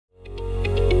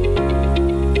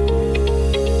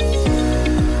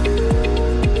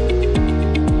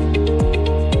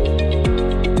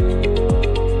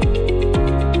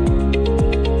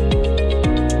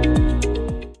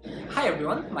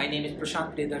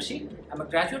Priyadarshi. I'm a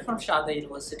graduate from Sharda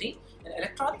University in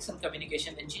Electronics and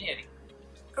Communication Engineering.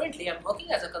 Currently, I'm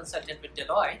working as a consultant with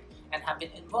Deloitte and have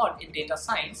been involved in data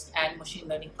science and machine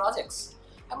learning projects.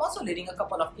 I'm also leading a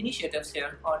couple of initiatives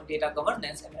here on data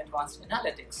governance and advanced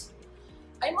analytics.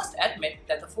 I must admit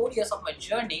that the 4 years of my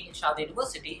journey in Sharda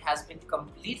University has been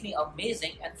completely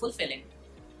amazing and fulfilling.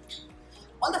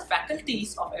 All the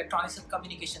faculties of Electronics and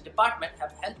Communication Department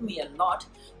have helped me a lot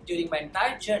during my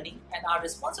entire journey and are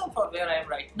responsible for where I am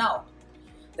right now.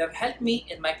 They have helped me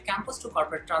in my campus to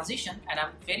corporate transition and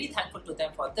I'm very thankful to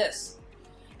them for this.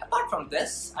 Apart from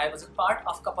this, I was a part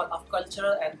of a couple of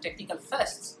cultural and technical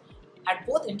fests at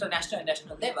both international and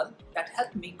national level that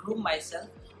helped me groom myself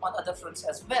on other fronts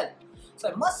as well.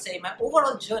 So I must say my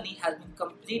overall journey has been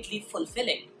completely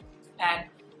fulfilling, and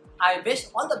I wish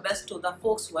all the best to the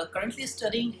folks who are currently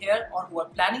studying here or who are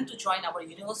planning to join our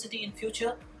university in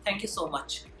future. Thank you so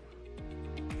much.